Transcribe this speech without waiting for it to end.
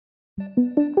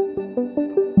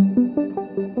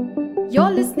You're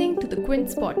listening to the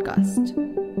Quince podcast.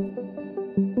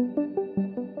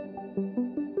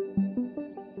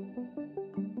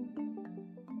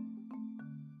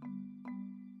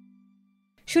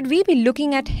 Should we be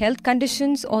looking at health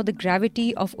conditions or the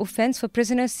gravity of offence for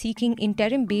prisoners seeking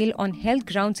interim bail on health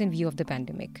grounds in view of the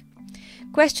pandemic?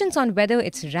 Questions on whether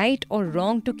it's right or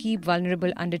wrong to keep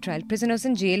vulnerable under-trial prisoners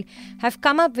in jail have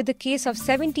come up with the case of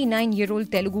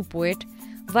 79-year-old Telugu poet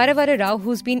Varavara Rao,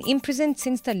 who's been imprisoned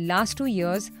since the last 2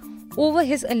 years over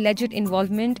his alleged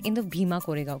involvement in the Bhima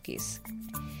Koregaon case.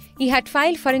 He had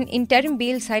filed for an interim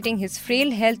bail citing his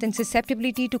frail health and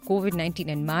susceptibility to COVID-19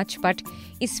 in March, but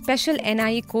a special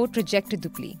NIA court rejected the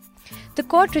plea. The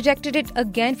court rejected it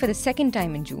again for the second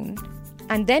time in June,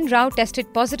 and then Rao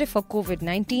tested positive for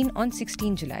COVID-19 on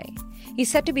 16 July.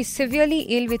 He's said to be severely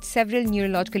ill with several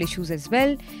neurological issues as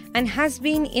well, and has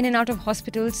been in and out of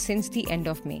hospitals since the end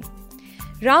of May.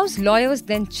 Rao's lawyers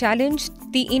then challenged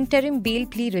the interim bail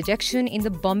plea rejection in the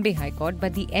Bombay High Court,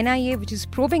 but the NIA, which is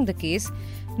probing the case,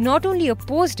 not only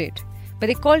opposed it, but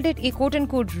they called it a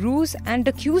quote-unquote ruse and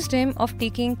accused him of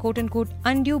taking quote-unquote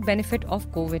undue benefit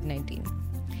of COVID-19.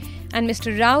 And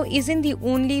Mr. Rao isn't the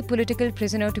only political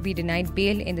prisoner to be denied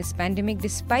bail in this pandemic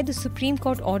despite the Supreme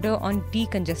Court order on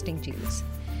decongesting jails.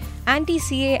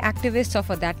 Anti-CA activists, or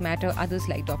for that matter others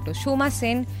like Dr. Shoma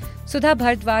Sen, Sudha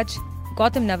Bhardwaj,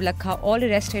 Gautam Navlakha, all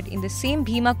arrested in the same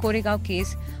Bhima Koregaon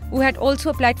case, who had also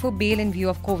applied for bail in view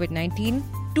of COVID-19,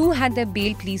 too had their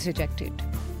bail pleas rejected.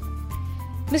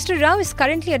 Mr. Rao is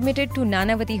currently admitted to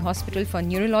Nanavati Hospital for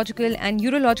neurological and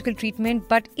urological treatment,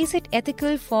 but is it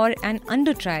ethical for an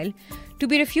under-trial to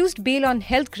be refused bail on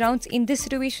health grounds in this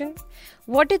situation?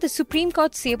 What did the Supreme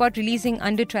Court say about releasing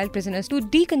under-trial prisoners to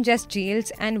decongest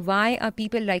jails, and why are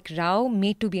people like Rao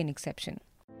made to be an exception?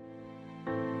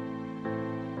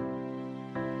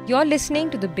 You're listening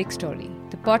to The Big Story,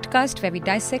 the podcast where we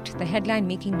dissect the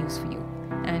headline-making news for you.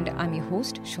 And I'm your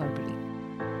host, Shaurbali.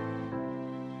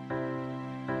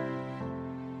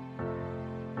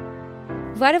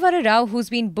 Varavara Rao, who's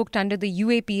been booked under the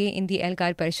UAPA in the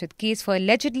Elgar Parishad case for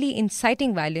allegedly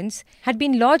inciting violence, had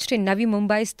been lodged in Navi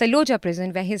Mumbai's Taloja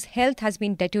prison, where his health has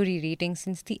been deteriorating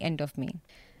since the end of May.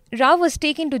 Rao was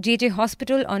taken to JJ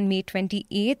Hospital on May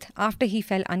 28th after he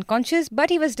fell unconscious, but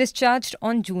he was discharged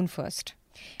on June 1st.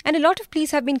 And a lot of pleas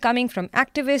have been coming from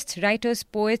activists, writers,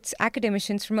 poets,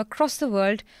 academicians from across the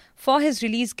world for his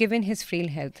release given his frail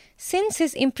health. Since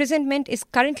his imprisonment is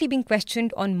currently being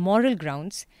questioned on moral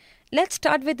grounds, let's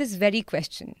start with this very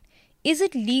question. Is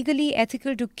it legally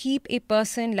ethical to keep a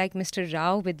person like Mr.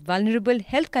 Rao with vulnerable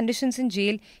health conditions in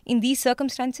jail in these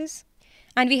circumstances?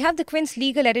 And we have the Quint's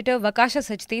legal editor Vakasha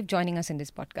Sachdev joining us in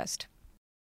this podcast.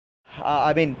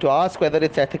 To ask whether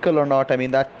it's ethical or not,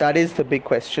 that is the big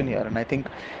question here. And I think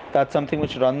that's something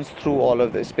which runs through all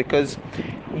of this, because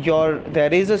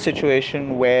there is a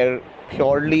situation where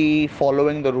purely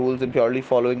following the rules and purely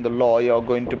following the law, you're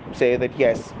going to say that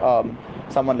yes,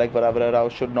 someone like Varavara Rao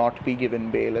should not be given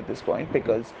bail at this point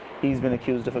because he's been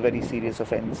accused of a very serious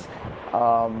offence.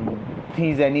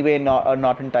 He's anyway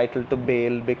not entitled to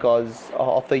bail because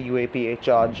of the UAPA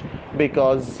charge,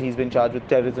 because he's been charged with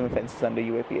terrorism offences under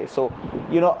UAPA. So,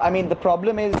 the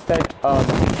problem is that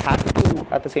we have to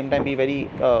at the same time be very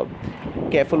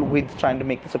careful with trying to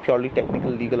make this a purely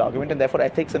technical legal argument, and therefore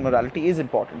ethics and morality is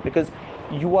important, because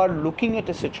you are looking at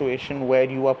a situation where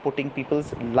you are putting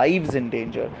people's lives in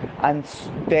danger, and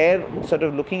they're sort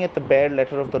of looking at the bare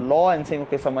letter of the law and saying,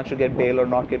 okay, someone should get bail or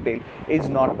not get bail, is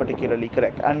not particularly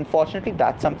correct. And unfortunately,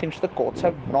 that's something which the courts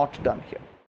have not done here.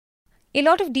 A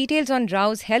lot of details on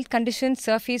Rao's health conditions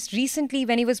surfaced recently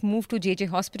when he was moved to JJ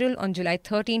Hospital on July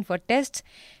 13 for tests,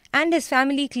 and his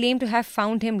family claimed to have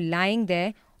found him lying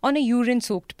there on a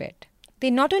urine-soaked bed. They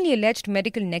not only alleged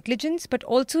medical negligence, but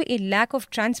also a lack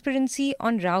of transparency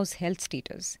on Rao's health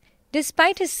status.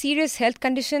 Despite his serious health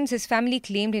conditions, his family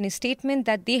claimed in a statement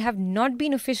that they have not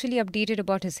been officially updated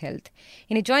about his health.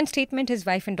 In a joint statement, his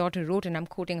wife and daughter wrote, and I'm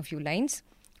quoting a few lines,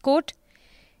 quote,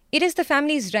 "It is the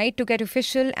family's right to get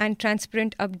official and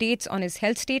transparent updates on his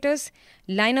health status,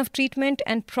 line of treatment,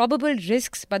 and probable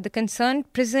risks, but the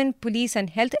concerned prison, police,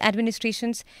 and health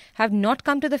administrations have not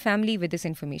come to the family with this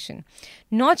information.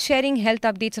 Not sharing health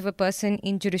updates of a person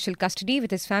in judicial custody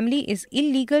with his family is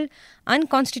illegal,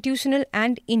 unconstitutional,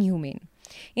 and inhumane.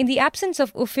 In the absence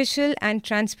of official and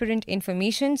transparent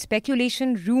information,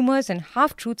 speculation, rumors, and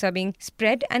half-truths are being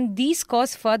spread, and these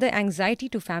cause further anxiety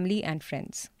to family and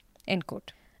friends." End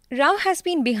quote. Rao has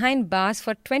been behind bars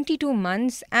for 22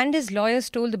 months, and his lawyers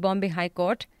told the Bombay High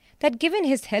Court that given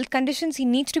his health conditions, he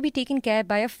needs to be taken care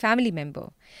by a family member.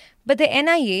 But the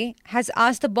NIA has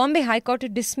asked the Bombay High Court to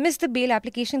dismiss the bail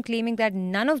application, claiming that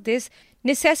none of this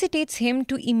necessitates him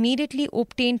to immediately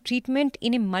obtain treatment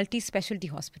in a multi-specialty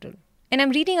hospital. And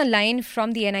I'm reading a line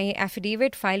from the NIA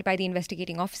affidavit filed by the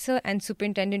investigating officer and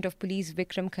Superintendent of Police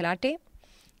Vikram Khalate.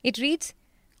 It reads,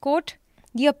 quote,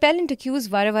 "The appellant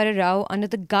accused Varavara Rao under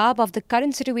the garb of the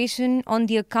current situation on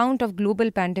the account of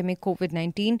global pandemic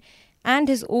COVID-19 and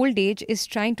his old age is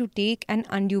trying to take an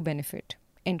undue benefit."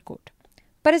 End quote.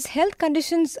 But his health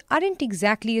conditions aren't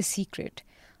exactly a secret.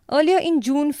 Earlier in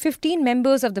June, 15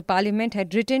 members of the parliament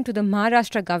had written to the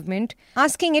Maharashtra government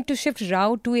asking it to shift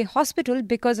Rao to a hospital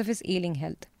because of his ailing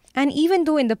health. And even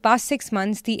though in the past 6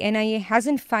 months the NIA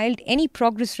hasn't filed any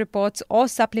progress reports or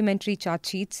supplementary charge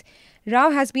sheets,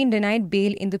 Rao has been denied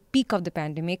bail in the peak of the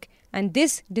pandemic, and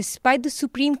this despite the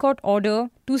Supreme Court order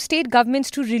to state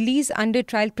governments to release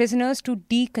under-trial prisoners to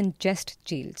decongest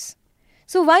jails.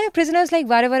 So why are prisoners like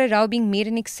Varavara Rao being made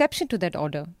an exception to that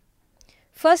order?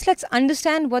 First, let's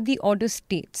understand what the order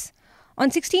states. On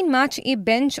 16 March, a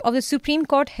bench of the Supreme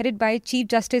Court headed by Chief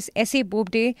Justice S.A.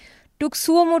 Bobde took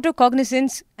suo motu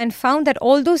cognizance and found that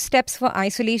although steps for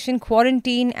isolation,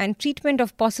 quarantine and treatment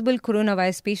of possible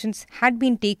coronavirus patients had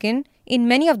been taken in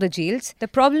many of the jails, the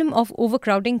problem of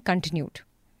overcrowding continued.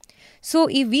 So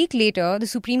a week later, the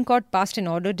Supreme Court passed an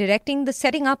order directing the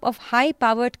setting up of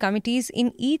high-powered committees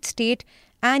in each state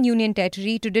and union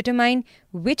territory to determine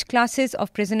which classes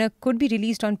of prisoner could be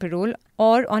released on parole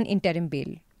or on interim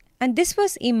bail. And this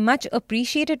was a much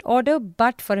appreciated order,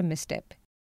 but for a misstep.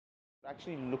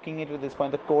 Actually, looking at it at this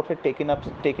point, the court had taken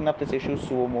up this issue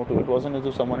suo motu. It wasn't as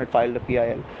though someone had filed a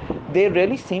PIL. They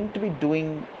really seemed to be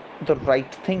doing the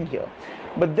right thing here.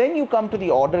 But then you come to the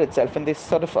order itself and they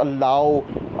sort of allow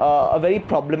a very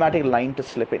problematic line to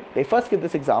slip in. They first give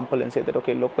this example and say that,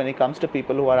 okay, look, when it comes to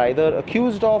people who are either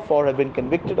accused of or have been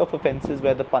convicted of offences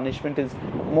where the punishment is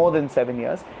more than 7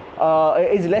 years,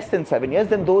 is less than 7 years,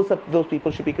 then those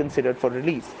people should be considered for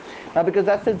release. Now, because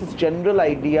that's this general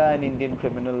idea in Indian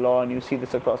criminal law, and you see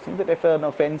this across things, that if an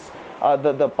offence,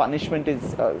 the punishment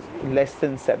is less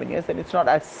than 7 years, then it's not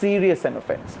as serious an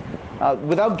offence.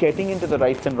 Without getting into the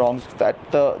rights and wrongs of that,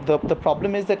 the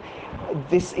problem is that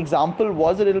this example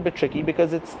was a little bit tricky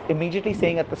because it's immediately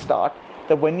saying at the start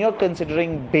that when you're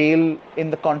considering bail in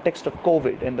the context of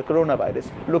COVID and the coronavirus,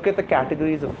 look at the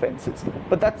categories of offences.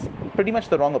 But that's pretty much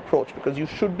the wrong approach, because you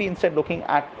should be instead looking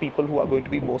at people who are going to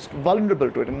be most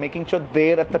vulnerable to it and making sure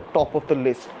they're at the top of the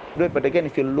list. But again,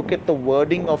 if you look at the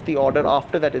wording of the order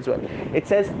after that as well, it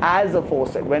says as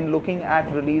aforesaid, when looking at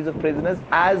release of prisoners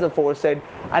as aforesaid,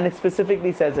 and it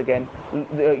specifically says again,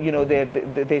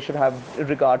 they should have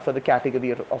regard for the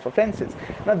category of offences.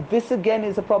 Now this again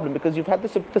is a problem, because you've had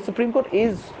the Supreme Court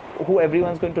is who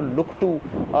everyone's going to look to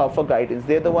for guidance.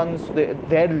 They're the ones,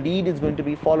 their lead is going to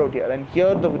be followed here. And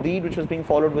here the lead which was being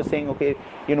followed was saying, okay,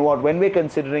 you know what, when we're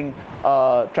considering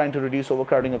trying to reduce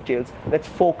overcrowding of jails, let's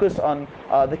focus on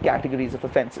the categories of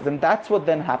offences. And that's what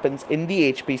then happens in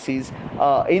the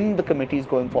HPCs, in the committees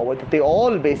going forward. They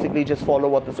all basically just follow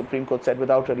what the Supreme Court said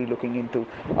without really looking into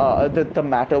the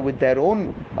matter with their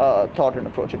own thought and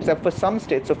approach, except for some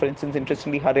states. So for instance,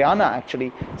 interestingly, Haryana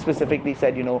actually specifically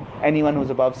said, anyone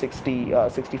who's above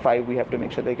 65, we have to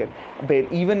make sure they get bail,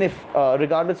 even if,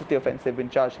 regardless of the offence they've been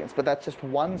charged against. But that's just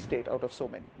one state out of so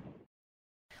many.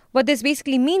 What this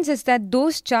basically means is that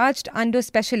those charged under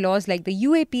special laws like the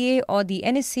UAPA or the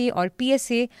NSA or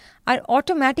PSA are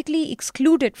automatically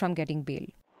excluded from getting bail.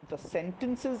 The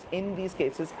sentences in these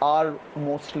cases are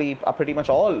pretty much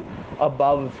all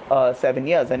above 7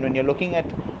 years. And when you're looking at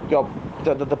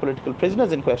the political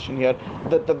prisoners in question here,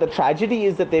 the tragedy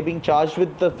is that they're being charged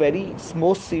with the very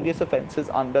most serious offences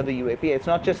under the UAPA. It's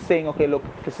not just saying, okay, look,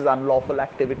 this is unlawful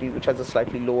activity, which has a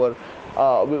slightly lower,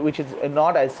 which is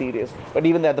not as serious, but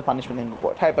even there the punishment can be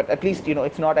quite high. But at least,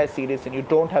 it's not as serious, and you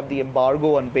don't have the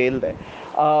embargo on bail there.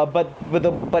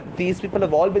 But these people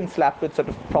have all been slapped with sort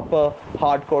of proper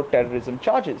hardcore terrorism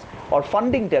charges or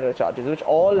funding terror charges, which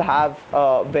all have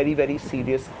very, very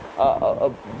serious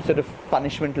sort of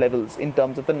punishment levels in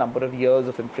terms of the number of years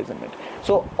of imprisonment.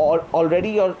 So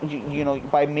already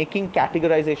by making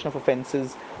categorization of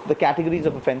offences, the categories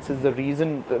of offences,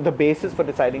 the basis for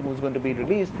deciding who's going to be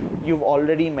released, you've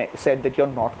already said that you're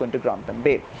not going to grant them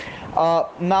bail.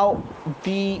 Now,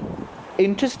 the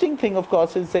interesting thing, of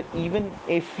course, is that even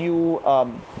if you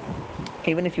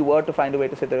were to find a way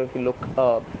to say that, okay, look,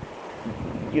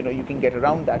 you can get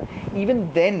around that, even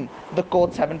then the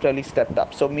courts haven't really stepped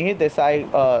up. So Mihir Desai,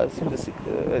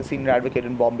 senior advocate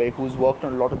in Bombay, who's worked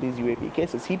on a lot of these UAP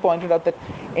cases, he pointed out that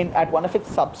at one of its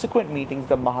subsequent meetings,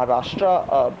 the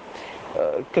Maharashtra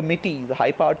committee, the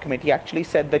high-powered committee, actually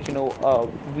said that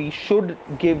we should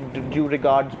give due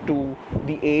regard to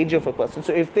the age of a person.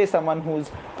 So if there's someone who's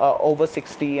over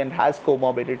 60 and has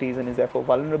comorbidities and is therefore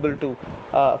vulnerable to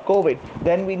COVID,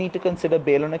 then we need to consider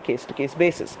bail on a case-to-case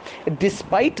basis.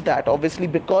 Despite that, obviously,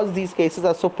 because these cases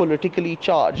are so politically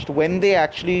charged, when there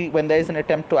is an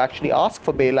attempt to actually ask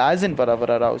for bail, as in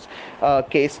Varavara Rao's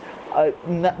case,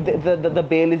 the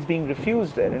bail is being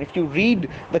refused there. And if you read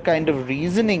the kind of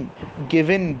reasoning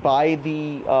given by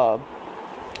the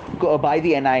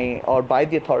NIA or by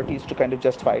the authorities to kind of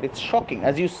justify it, it's shocking.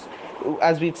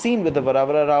 As we've seen with the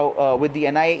Varavara Rao, with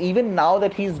the NIA, even now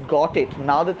that he's got it,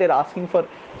 now that they're asking for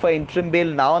interim bail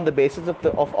now on the basis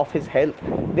of his health,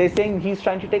 they're saying he's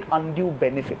trying to take undue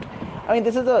benefit. I mean,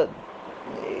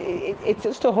 it's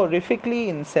just a horrifically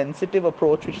insensitive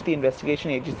approach which the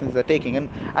investigation agencies are taking.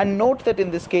 And note that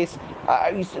in this case,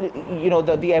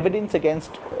 the evidence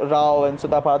against Rao and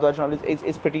Sudha Bhardwaj and all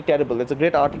is pretty terrible. There's a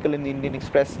great article in the Indian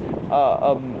Express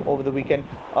over the weekend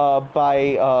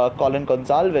by Colin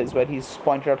Gonsalves, where he's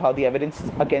pointed out how the evidence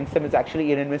against them is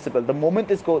actually inadmissible. The moment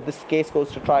this case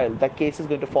goes to trial, that case is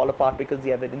going to fall apart because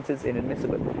the evidence is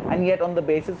inadmissible. And yet, on the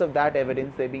basis of that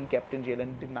evidence, they're being kept in jail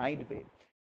and denied bail.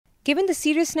 Given the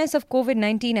seriousness of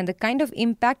COVID-19 and the kind of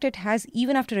impact it has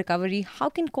even after recovery, how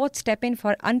can courts step in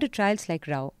for under trials like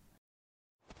Rao?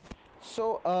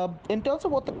 So, in terms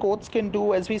of what the courts can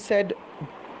do, as we said,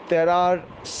 there are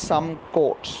some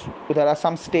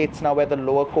states now where the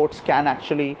lower courts can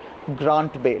actually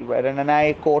grant bail, where an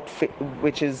NIA court,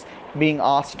 which is being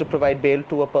asked to provide bail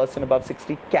to a person above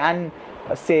 60, can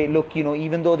say, look,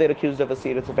 even though they're accused of a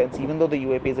serious offense, even though the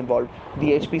UAP is involved,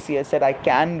 the HPC has said,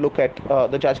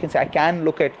 the judge can say, I can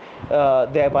look at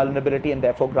their vulnerability and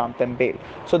therefore grant them bail.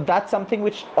 So that's something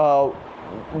which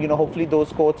hopefully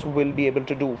those courts will be able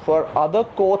to do. For other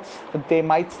courts, they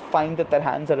might find that their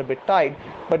hands are a bit tied,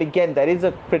 but again, there is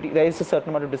a certain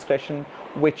amount of discretion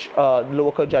which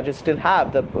lower court judges still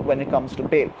have when it comes to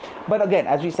bail. But again,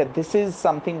 as we said, this is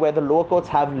something where the lower courts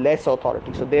have less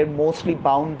authority, so they're mostly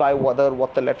bound by what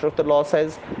the letter of the law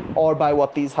says or by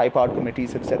what these high-powered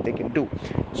committees have said they can do.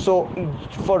 So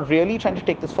for really trying to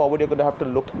take this forward, you're going to have to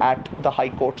look at the high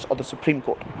courts or the Supreme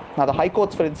Court. Now, the high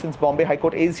courts, for instance, Bombay High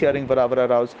Court is hearing Varavara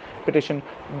Rao's petition.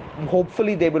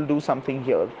 Hopefully they will do something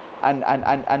here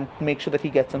and make sure that he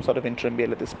gets some sort of interim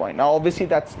bail at this point. Now, obviously,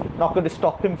 that's not going to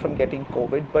stop him from getting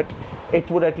COVID, but it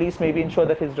would at least maybe ensure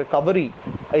that his recovery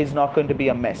is not going to be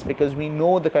a mess, because we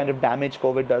know the kind of damage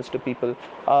COVID does to people,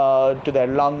 to their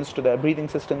lungs, to their breathing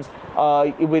systems.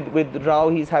 With Rao,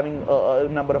 he's having a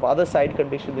number of other side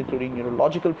conditions, including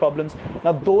neurological problems.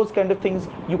 Now, those kind of things,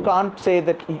 you can't say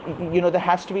that, there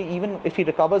has to be, even if he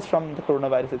recovers from the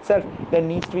coronavirus itself, there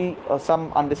needs to be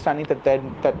some understanding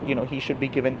that he should be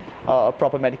given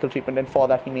proper medical treatment, and for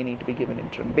that he may need to be given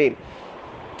interim bail.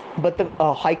 But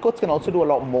the high courts can also do a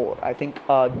lot more. I think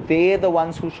they're the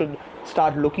ones who should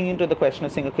start looking into the question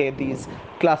of saying, okay, these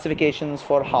classifications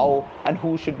for how and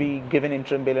who should be given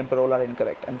interim bail and parole are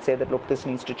incorrect, and say that, look, this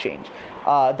needs to change.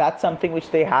 That's something which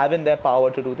they have in their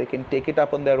power to do. They can take it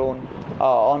up on their own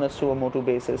on a suo motu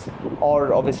basis,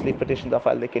 or obviously if petitions are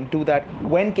filed, they can do that.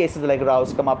 When cases like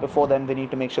Rao's come up, before then they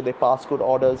need to make sure they pass good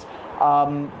orders.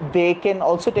 They can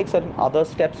also take certain other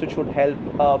steps which would help,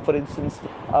 for instance,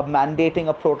 mandating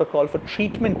a protocol for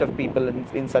treatment of people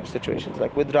in such situations.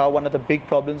 Like with Rao, one of the big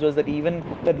problems was that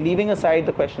leaving aside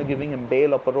the question of giving him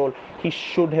bail or parole, he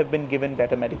should have been given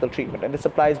better medical treatment. And this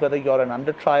applies whether you're an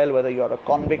under trial, whether you're a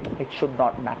convict, it should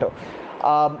not matter.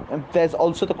 There's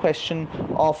also the question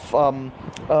of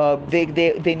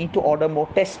they need to order more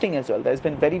testing as well. There's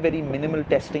been very, very minimal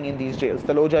testing in these jails.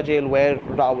 The Loja jail where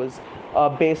Rao was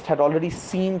based had already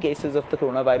seen cases of the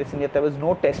coronavirus, and yet there was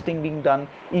no testing being done,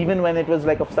 even when it was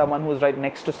like of someone who was right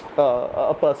next to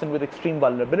a person with extreme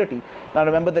vulnerability. Now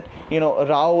remember that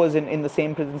Rao was in the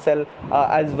same prison cell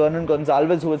as Vernon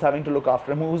Gonsalves, who was having to look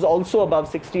after him, who was also above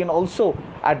 60 and also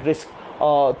at risk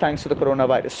thanks to the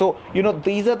coronavirus. So,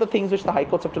 these are the things which the high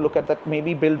courts have to look at, that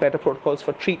maybe build better protocols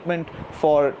for treatment,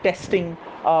 for testing,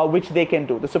 which they can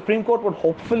do. The Supreme Court would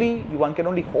hopefully, one can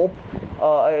only hope,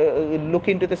 look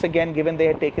into this again, given they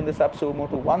had taken this up suo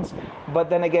motu once.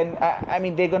 But then again, I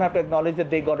mean, they're going to have to acknowledge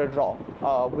that they got it wrong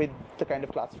with the kind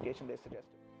of classification they suggested.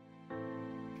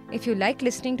 If you like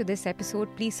listening to this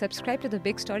episode, please subscribe to the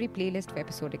Big Story playlist for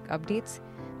episodic updates.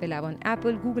 We're live on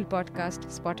Apple, Google Podcast,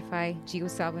 Spotify,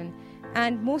 JioSaavn,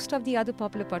 and most of the other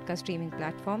popular podcast streaming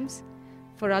platforms.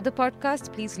 For other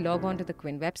podcasts, please log on to the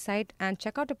Quint website and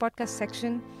check out the podcast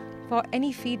section. For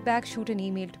any feedback, shoot an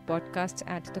email to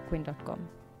podcasts@thequint.com.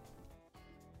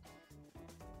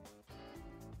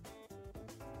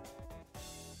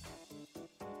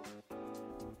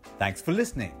 Thanks for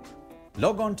listening.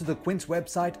 Log on to the Quint's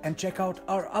website and check out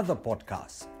our other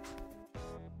podcasts.